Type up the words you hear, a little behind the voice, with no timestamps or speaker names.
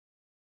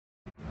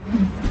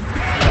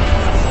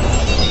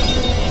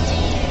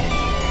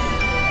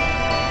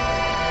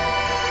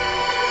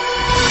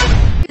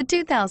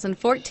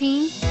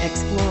2014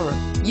 Explorer.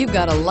 You've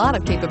got a lot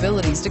of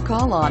capabilities to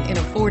call on in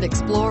a Ford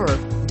Explorer.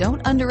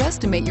 Don't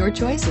underestimate your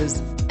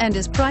choices, and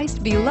is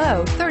priced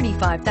below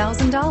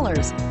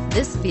 $35,000.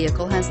 This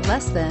vehicle has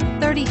less than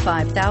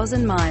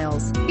 35,000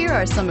 miles. Here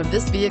are some of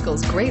this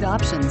vehicle's great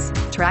options: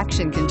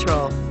 traction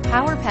control,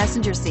 power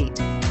passenger seat,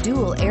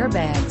 dual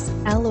airbags,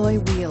 alloy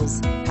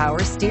wheels, power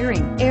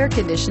steering, air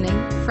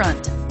conditioning,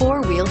 front,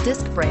 four-wheel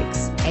disc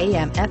brakes,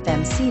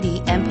 AM/FM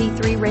CD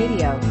MP3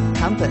 radio,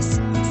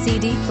 compass,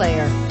 CD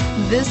player.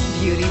 This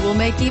beauty will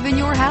make even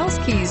your house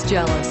keys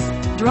jealous.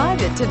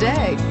 Drive it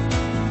today.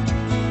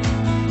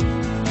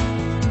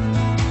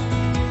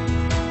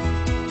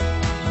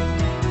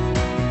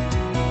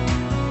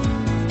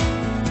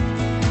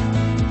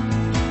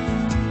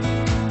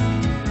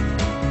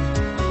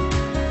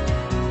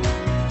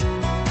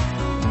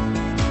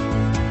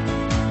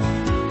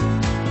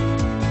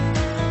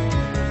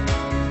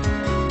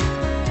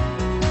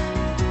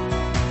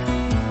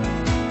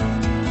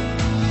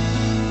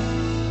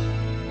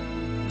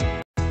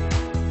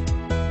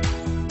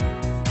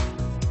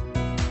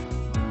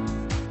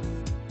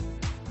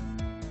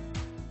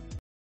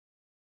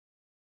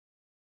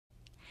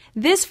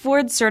 This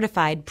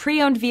Ford-certified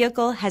pre-owned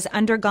vehicle has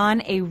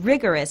undergone a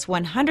rigorous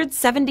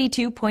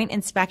 172-point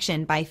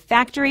inspection by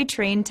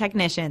factory-trained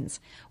technicians.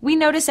 We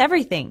notice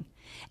everything.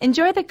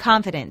 Enjoy the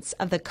confidence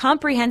of the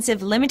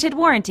comprehensive limited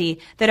warranty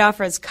that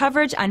offers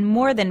coverage on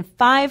more than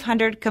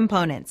 500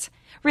 components.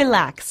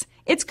 Relax,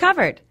 it's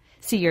covered.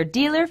 See your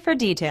dealer for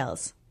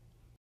details.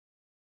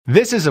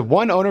 This is a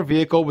one-owner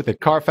vehicle with a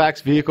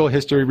Carfax Vehicle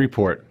History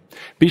Report.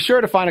 Be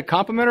sure to find a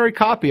complimentary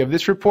copy of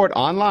this report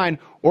online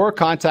or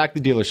contact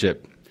the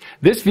dealership.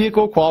 This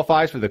vehicle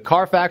qualifies for the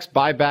Carfax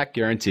Buyback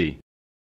Guarantee.